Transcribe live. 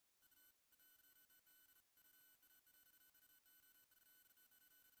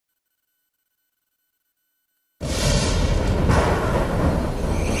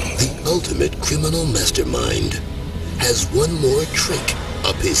criminal mastermind has one more trick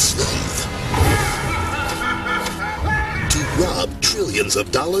up his sleeve. To rob trillions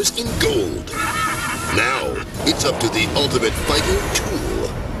of dollars in gold. Now, it's up to the ultimate fighter tool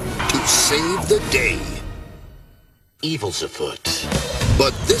to save the day. Evil's afoot.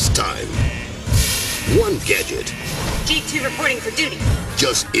 But this time, one gadget G2 reporting for duty.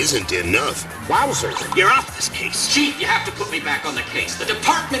 just isn't enough. Wowzers, you're off this case. Chief, you have to put me back on the case. The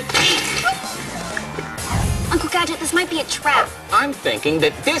department needs. Uncle Gadget, this might be a trap. I'm thinking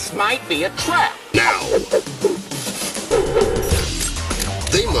that this might be a trap. Now,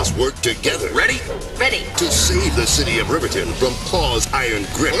 they must work together. Ready? Ready. To save the city of Riverton from Claw's iron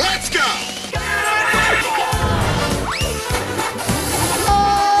grip. Let's go!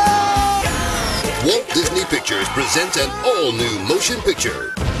 Walt Disney Pictures presents an all-new motion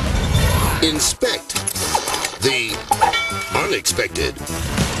picture. Inspect the unexpected.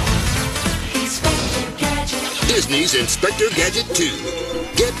 Disney's Inspector Gadget 2.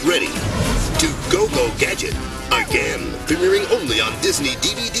 Get ready to Go-Go Gadget again. Premiering only on Disney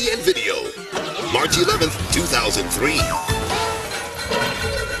DVD and video. March 11th, 2003.